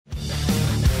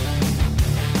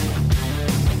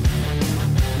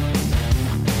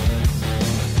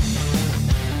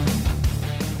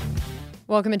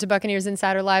Welcome into Buccaneers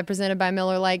Insider Live, presented by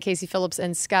Miller Lite. Casey Phillips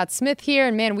and Scott Smith here.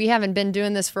 And man, we haven't been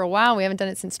doing this for a while. We haven't done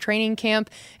it since training camp.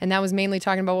 And that was mainly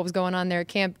talking about what was going on there at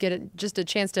camp. Just a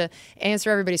chance to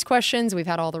answer everybody's questions. We've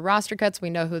had all the roster cuts. We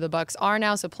know who the Bucs are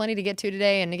now, so plenty to get to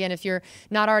today. And again, if you're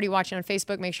not already watching on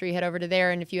Facebook, make sure you head over to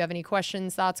there. And if you have any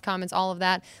questions, thoughts, comments, all of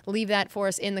that, leave that for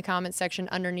us in the comments section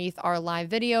underneath our live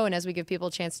video. And as we give people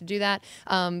a chance to do that,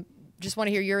 just want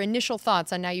to hear your initial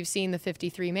thoughts on now you've seen the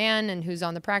 53-man and who's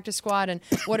on the practice squad, and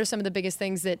what are some of the biggest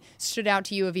things that stood out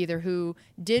to you of either who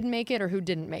did make it or who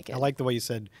didn't make it? I like the way you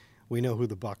said we know who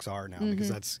the Bucs are now, because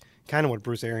that's kind of what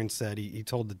Bruce Arians said. He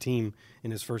told the team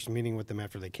in his first meeting with them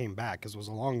after they came back, because it was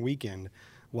a long weekend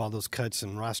while those cuts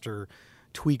and roster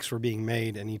tweaks were being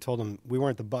made, and he told them we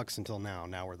weren't the Bucs until now.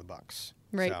 Now we're the Bucs.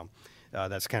 Right. So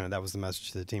that was the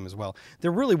message to the team as well.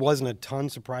 There really wasn't a ton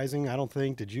surprising, I don't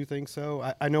think. Did you think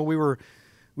so? I know we were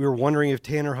wondering if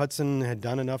Tanner Hudson had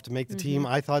done enough to make the team.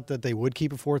 I thought that they would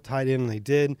keep a fourth tight end, and they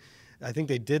did. I think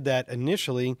they did that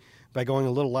initially by going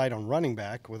a little light on running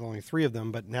back with only 3 of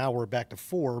them, but now we're back to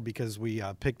 4 because we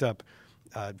picked up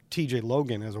TJ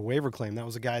Logan as a waiver claim. That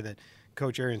was a guy that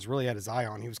Coach Arians really had his eye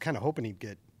on. He was kind of hoping he'd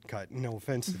get cut. No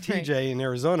offense to TJ in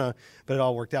Arizona, but it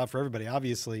all worked out for everybody.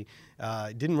 Obviously,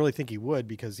 didn't really think he would,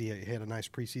 because he had a nice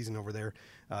preseason over there.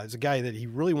 It's a guy that he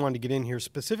really wanted to get in here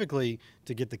specifically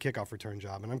to get the kickoff return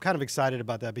job, and I'm kind of excited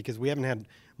about that because we haven't had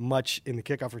much in the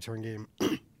kickoff return game.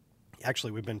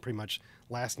 Actually, we've been pretty much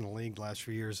last in the league the last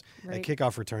few years at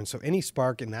kickoff return. So any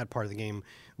spark in that part of the game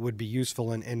would be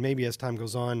useful. And maybe as time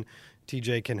goes on,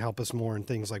 TJ can help us more in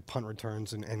things like punt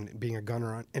returns and being a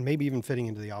gunner and maybe even fitting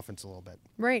into the offense a little bit.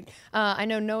 Right. I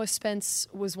know Noah Spence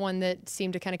was one that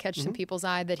seemed to kind of catch some people's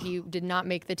eye that he did not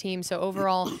make the team. So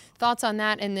overall, thoughts on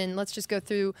that? And then let's just go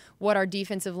through what our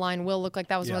defensive line will look like.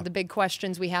 That was one of the big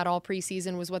questions we had all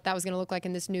preseason, was what that was going to look like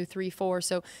in this new 3-4.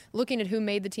 So looking at who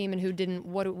made the team and who didn't,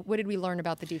 what did we learn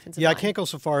about the defensive line? I can't go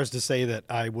so far as to say that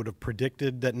I would have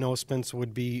predicted that Noah Spence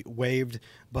would be waived,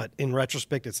 but in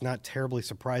retrospect, it's not terribly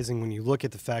surprising when you look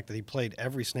at the fact that he played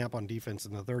every snap on defense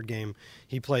in the third game.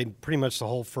 He played pretty much the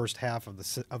whole first half of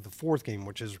the fourth game,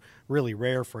 which is really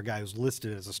rare for a guy who's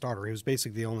listed as a starter. He was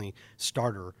basically the only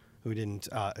starter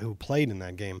who played in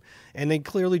that game. And they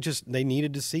clearly they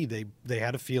needed to see. They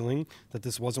had a feeling that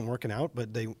this wasn't working out,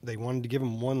 but they wanted to give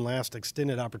him one last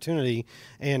extended opportunity.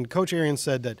 And Coach Arians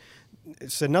said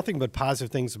nothing but positive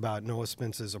things about Noah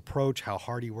Spence's approach, how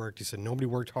hard he worked. He said nobody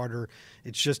worked harder.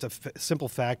 It's just a simple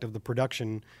fact of the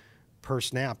production per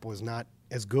snap was not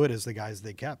as good as the guys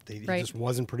they kept. He just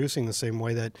wasn't producing the same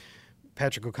way that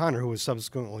Patrick O'Connor, who was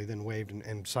subsequently then waived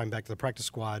and signed back to the practice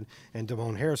squad, and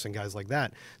Damone Harrison, guys like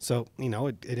that. So,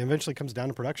 it eventually comes down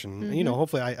to production.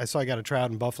 Hopefully, I saw he got a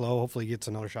tryout in Buffalo. Hopefully he gets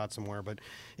another shot somewhere. But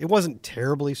it wasn't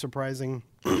terribly surprising.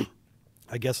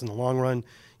 I guess in the long run,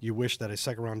 you wish that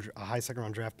a high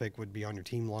second-round draft pick would be on your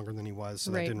team longer than he was,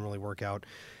 so that didn't really work out.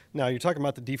 Now, you're talking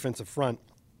about the defensive front.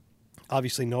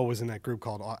 Obviously, Noah was in that group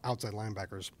called outside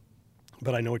linebackers,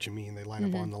 but I know what you mean. They line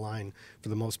up on the line for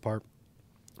the most part.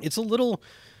 It's a little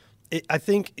 – I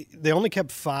think they only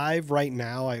kept 5 right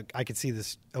now. I could see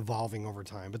this evolving over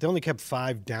time, but they only kept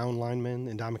 5 down linemen,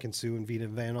 and Ndamukong Suh and Vita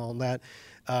Vea and all that.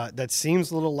 That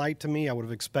seems a little light to me. I would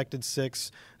have expected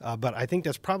 6, but I think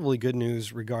that's probably good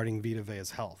news regarding Vita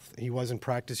Vea's health. He was in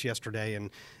practice yesterday, and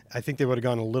I think they would have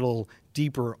gone a little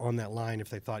deeper on that line if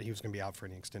they thought he was going to be out for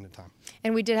any extended time.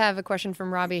 And we did have a question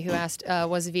from Robbie who asked,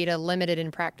 was Vita limited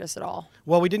in practice at all?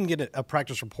 Well, we didn't get a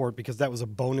practice report because that was a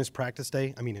bonus practice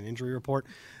day. I mean, an injury report.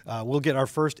 We'll get our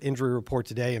first injury report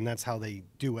today, and that's how they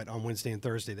do it on Wednesday and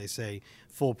Thursday. They say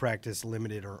full practice,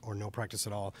 limited, or no practice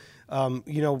at all.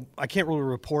 I can't really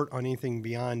report on anything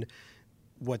beyond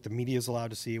what the media is allowed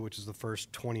to see, which is the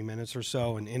first 20 minutes or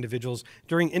so, and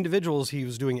during individuals, he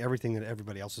was doing everything that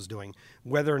everybody else is doing.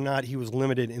 Whether or not he was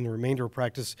limited in the remainder of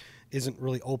practice isn't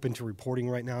really open to reporting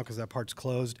right now because that part's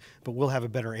closed, but we'll have a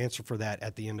better answer for that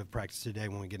at the end of practice today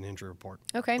when we get an injury report.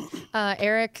 Okay.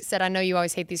 Eric said, I know you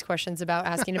always hate these questions about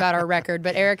asking about our record,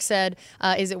 but Eric said,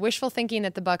 is it wishful thinking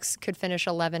that the Bucs could finish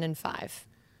 11-5?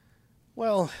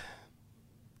 Well,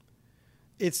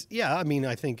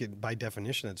 I think by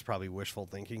definition it's probably wishful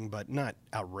thinking, but not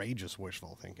outrageous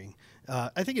wishful thinking.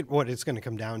 I think what it's going to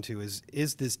come down to is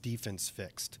this defense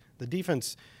fixed?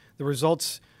 The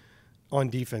results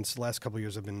on defense the last couple of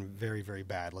years have been very, very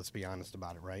bad. Let's be honest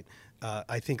about it, right?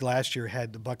 I think last year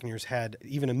the Buccaneers had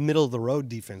even a middle-of-the-road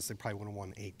defense, they probably would have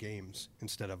won 8 games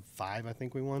instead of 5, I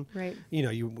think we won. Right.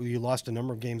 You lost a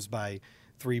number of games by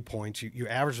 3 points. You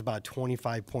average about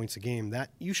 25 points a game. That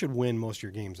you should win most of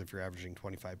your games if you're averaging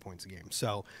 25 points a game.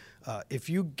 So if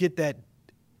you get that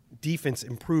defense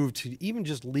improved to even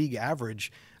just league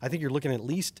average, I think you're looking at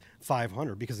least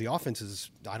 500 because the offense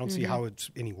is, I don't see how it's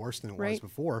any worse than it was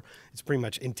before. It's pretty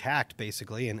much intact,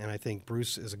 basically, and I think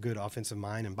Bruce is a good offensive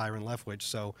mind and Byron Leftwich,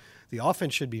 so the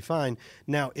offense should be fine.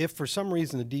 Now, if for some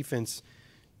reason the defense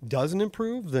doesn't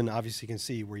improve, then obviously you can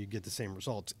see where you get the same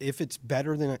results. If it's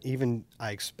better than even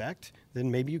I expect, then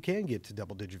maybe you can get to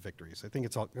double-digit victories. I think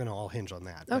it's going to all hinge on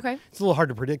that. Okay. But it's a little hard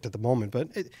to predict at the moment, but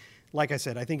like I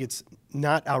said, I think it's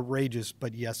not outrageous,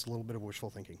 but yes, a little bit of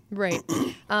wishful thinking. Right.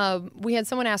 We had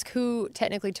someone ask who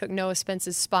technically took Noah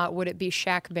Spence's spot. Would it be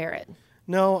Shaq Barrett?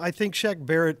 No, I think Shaq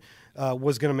Barrett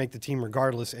was going to make the team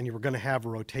regardless, and you were going to have a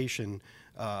rotation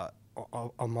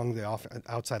among the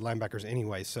outside linebackers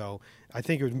anyway. So I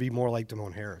think it would be more like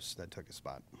Damone Harris that took his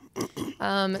spot.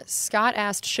 Scott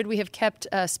asked, should we have kept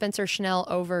Spencer Schnell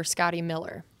over Scotty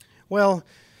Miller? Well,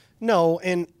 no,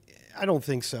 and I don't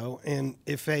think so. And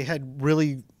if they had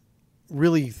really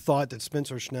thought that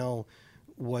Spencer Schnell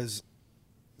was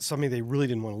something they really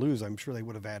didn't want to lose, I'm sure they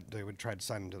would try to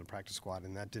sign him to the practice squad,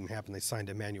 and that didn't happen. They signed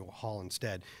Emmanuel Hall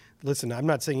instead. Listen, I'm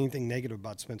not saying anything negative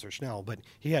about Spencer Schnell, but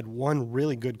he had one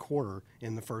really good quarter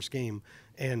in the first game,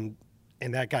 and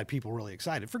that got people really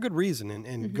excited for good reason,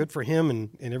 and good for him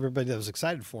and everybody that was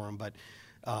excited for him. But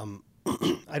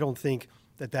I don't think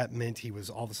that meant he was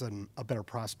all of a sudden a better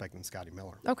prospect than Scotty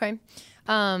Miller. Okay.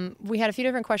 We had a few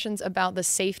different questions about the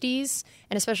safeties,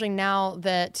 and especially now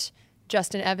that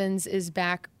Justin Evans is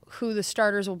back, who the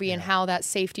starters will be and how that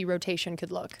safety rotation could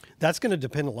look. That's going to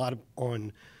depend a lot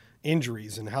on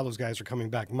injuries and how those guys are coming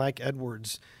back. Mike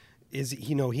Edwards,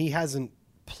 he hasn't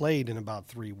played in about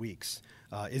 3 weeks.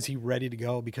 Is he ready to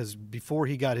go? Because before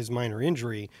he got his minor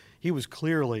injury, he was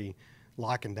clearly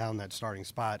locking down that starting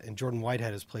spot, and Jordan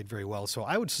Whitehead has played very well. So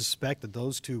I would suspect that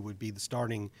those two would be the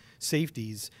starting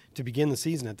safeties to begin the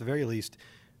season at the very least,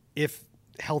 if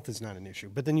health is not an issue.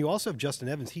 But then you also have Justin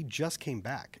Evans. He just came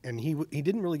back, and he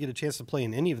didn't really get a chance to play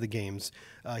in any of the games.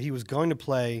 He was going to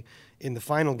play in the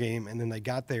final game, and then they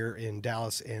got there in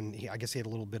Dallas, and I guess he had a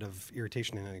little bit of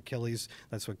irritation in Achilles.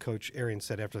 That's what Coach Arians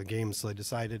said after the game, so they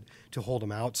decided to hold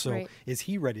him out. So is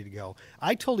he ready to go?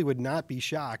 I totally would not be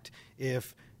shocked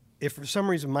if for some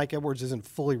reason Mike Edwards isn't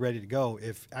fully ready to go,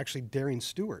 if actually Darian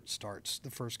Stewart starts the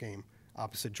first game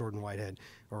opposite Jordan Whitehead,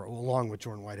 or along with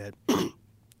Jordan Whitehead.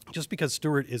 Just because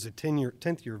Stewart is a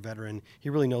 10th-year veteran, he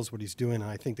really knows what he's doing, and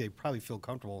I think they probably feel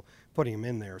comfortable putting him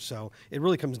in there. So it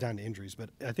really comes down to injuries, but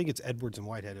I think it's Edwards and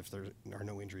Whitehead if there are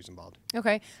no injuries involved.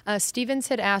 Okay. Stevens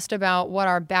had asked about what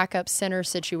our backup center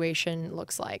situation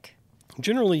looks like.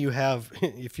 Generally, you have,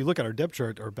 if you look at our depth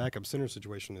chart, our backup center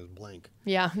situation is blank.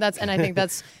 Yeah, and I think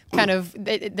that's kind of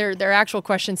their actual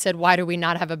question said, why do we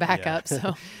not have a backup?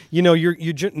 Yeah.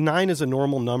 So 9 is a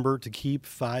normal number to keep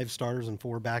 5 starters and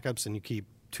 4 backups, and you keep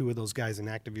 2 of those guys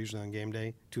inactive usually on game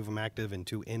day, 2 of them active and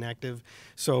 2 inactive.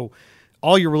 So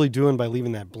all you're really doing by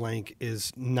leaving that blank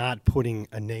is not putting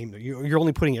a name there. You're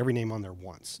only putting every name on there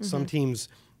once. Mm-hmm. Some teams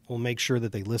will make sure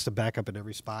that they list a backup at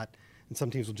every spot, and some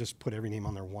teams will just put every name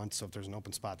on there once. So if there's an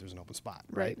open spot, there's an open spot,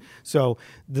 right? So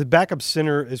the backup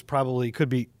center could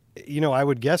be, I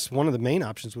would guess one of the main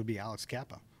options would be Alex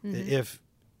Kappa. Mm-hmm. If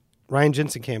Ryan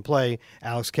Jensen can't play,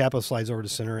 Alex Kappa slides over to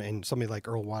center, and somebody like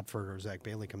Earl Watford or Zach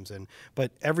Bailey comes in.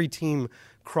 But every team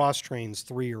cross-trains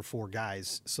 3 or 4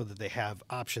 guys so that they have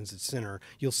options at center.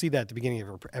 You'll see that at the beginning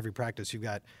of every practice. You've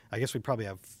got, I guess we probably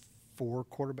have 4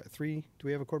 quarterback, 3. Do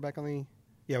we have a quarterback on the?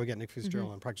 Yeah, we got Nick Fitzgerald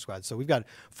on the practice squad. So we've got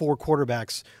 4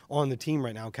 quarterbacks on the team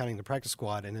right now, counting the practice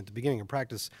squad. And at the beginning of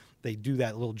practice, they do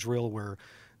that little drill where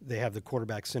they have the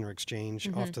quarterback center exchange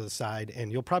off to the side,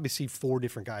 and you'll probably see 4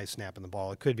 different guys snapping the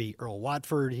ball. It could be Earl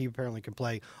Watford. He apparently can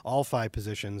play all 5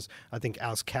 positions. I think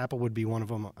Alex Kappa would be one of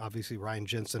them. Obviously, Ryan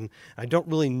Jensen. I don't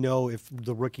really know if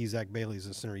the rookie Zach Bailey is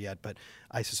in center yet, but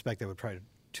I suspect they would try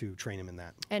to train him in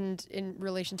that. And in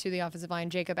relation to the offensive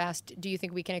line, Jacob asked, do you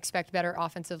think we can expect better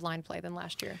offensive line play than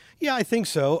last year? Yeah, I think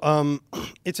so.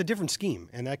 It's a different scheme,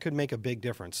 and that could make a big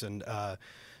difference. And, I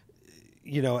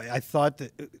thought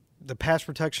that the pass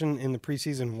protection in the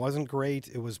preseason wasn't great.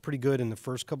 It was pretty good in the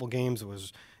first couple games. It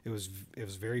was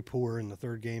very poor in the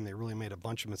third game. They really made a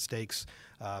bunch of mistakes.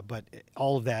 But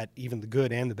all of that, even the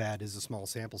good and the bad, is a small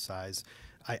sample size.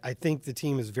 I think the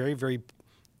team is very, very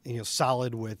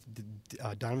solid with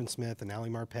Donovan Smith and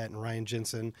Ali Marpet and Ryan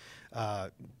Jensen.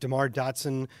 DeMar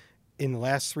Dotson, in the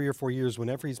last 3 or 4 years,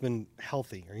 whenever he's been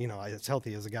healthy, or as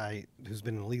healthy as a guy who's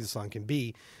been in the league this long can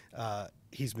be,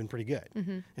 he's been pretty good.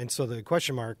 Mm-hmm. And so the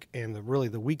question mark and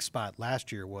the weak spot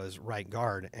last year was right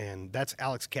guard, and that's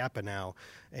Alex Kappa now.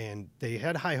 And they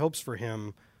had high hopes for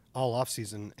him all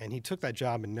offseason, and he took that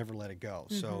job and never let it go.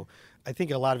 So I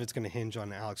think a lot of it's going to hinge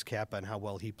on Alex Kappa and how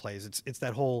well he plays. It's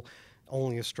that whole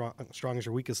only as strong as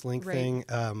your weakest link thing.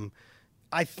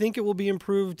 I think it will be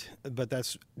improved, but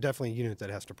that's definitely a unit that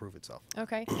has to prove itself.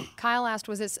 Okay. Kyle asked,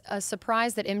 was it a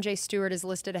surprise that MJ Stewart is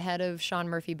listed ahead of Sean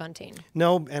Murphy-Bunting?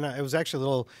 No, and it was actually a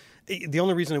little – the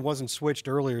only reason it wasn't switched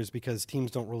earlier is because teams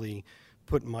don't really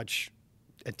put much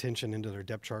attention into their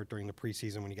depth chart during the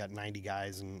preseason when you got 90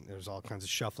 guys and there's all kinds of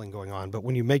shuffling going on. But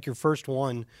when you make your first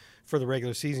one for the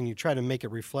regular season, you try to make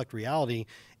it reflect reality.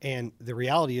 And the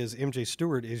reality is MJ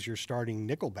Stewart is your starting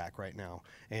nickelback right now.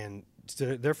 And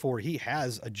so therefore, he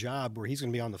has a job where he's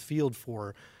going to be on the field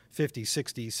for 50,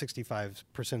 60, 65%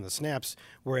 of the snaps,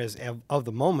 whereas of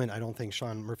the moment, I don't think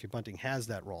Sean Murphy-Bunting has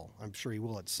that role. I'm sure he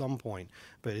will at some point,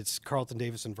 but it's Carlton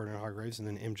Davis and Vernon Hargreaves, and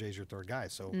then MJ's your third guy,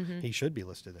 so he should be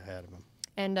listed ahead of him.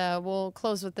 And we'll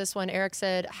close with this one. Eric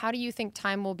said, how do you think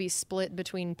time will be split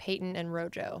between Peyton and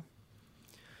Rojo?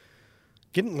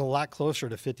 Getting a lot closer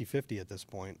to 50-50 at this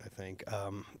point, I think.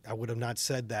 I would have not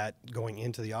said that going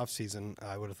into the offseason.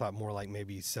 I would have thought more like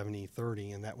maybe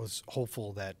 70-30, and that was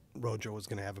hopeful that Rojo was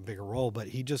going to have a bigger role. But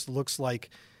he just looks like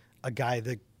a guy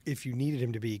that, if you needed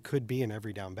him to be, could be an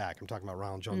every down back. I'm talking about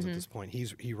Ronald Jones at this point.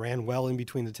 He ran well in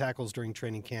between the tackles during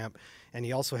training camp, and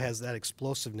he also has that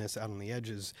explosiveness out on the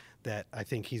edges that I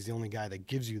think he's the only guy that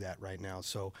gives you that right now.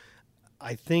 So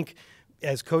I think,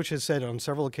 as Coach has said on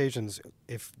several occasions,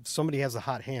 if somebody has a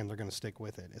hot hand, they're going to stick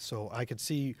with it. So I could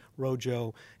see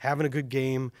Rojo having a good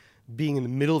game, being in the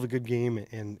middle of a good game,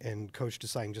 and Coach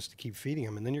deciding just to keep feeding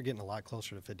him, and then you're getting a lot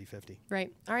closer to 50-50.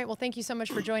 Right. All right. Well, thank you so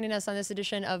much for joining us on this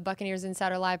edition of Buccaneers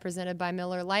Insider Live presented by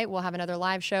Miller Lite. We'll have another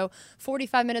live show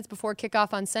 45 minutes before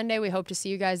kickoff on Sunday. We hope to see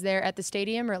you guys there at the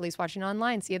stadium or at least watching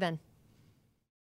online. See you then.